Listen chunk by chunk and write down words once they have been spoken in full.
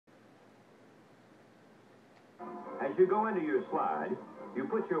As you go into your slide, you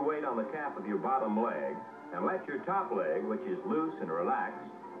put your weight on the calf of your bottom leg and let your top leg, which is loose and relaxed,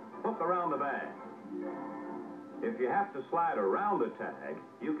 hook around the bag. If you have to slide around the tag,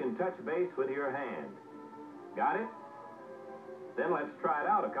 you can touch base with your hand. Got it? Then let's try it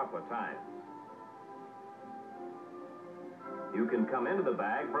out a couple of times. You can come into the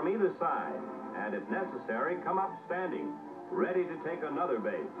bag from either side, and if necessary, come up standing, ready to take another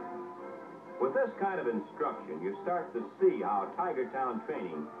base. With this kind of instruction, you start to see how Tiger Town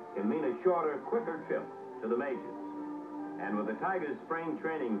training can mean a shorter, quicker trip to the majors. And with the Tigers' spring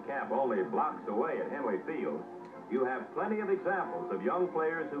training camp only blocks away at Henley Field, you have plenty of examples of young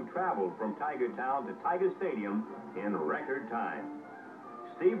players who traveled from Tiger Town to Tiger Stadium in record time.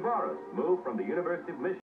 Steve Boris moved from the University of Michigan